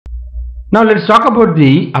Now let's talk about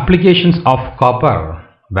the applications of copper,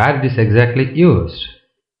 where it is exactly used.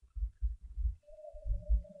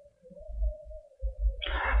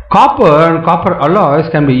 Copper and copper alloys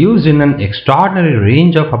can be used in an extraordinary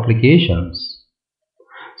range of applications.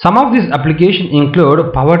 Some of these applications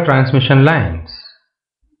include power transmission lines,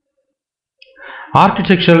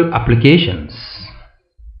 architectural applications,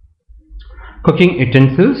 cooking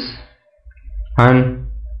utensils, and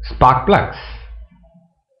spark plugs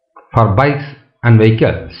for bikes and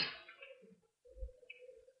vehicles.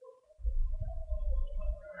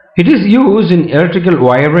 It is used in electrical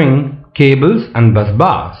wiring, cables and bus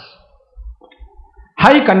bars.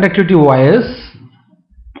 High conductivity wires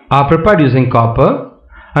are prepared using copper,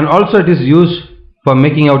 and also it is used for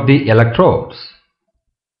making out the electrodes.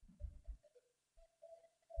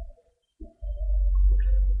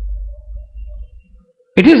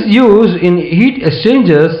 It is used in heat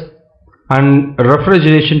exchangers and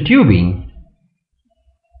refrigeration tubing,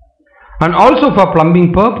 and also for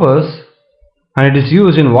plumbing purpose, and it is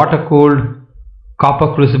used in water cooled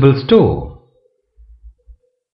copper crucible stove.